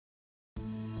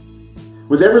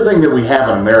With everything that we have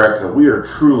in America, we are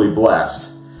truly blessed.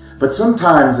 But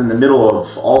sometimes in the middle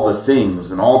of all the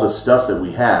things and all the stuff that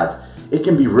we have, it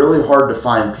can be really hard to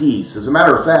find peace. As a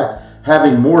matter of fact,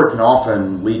 having more can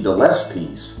often lead to less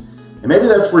peace. And maybe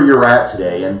that's where you're at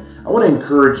today. And I want to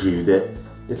encourage you that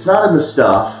it's not in the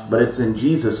stuff, but it's in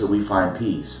Jesus that we find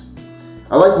peace.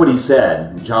 I like what he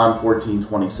said in John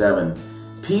 14:27.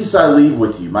 Peace I leave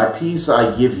with you, my peace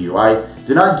I give you. I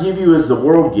do not give you as the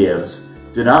world gives.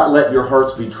 Do not let your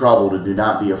hearts be troubled, and do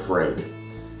not be afraid.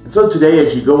 And so today,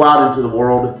 as you go out into the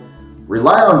world,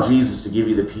 rely on Jesus to give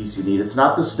you the peace you need. It's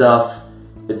not the stuff,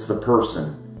 it's the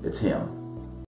person, it's him.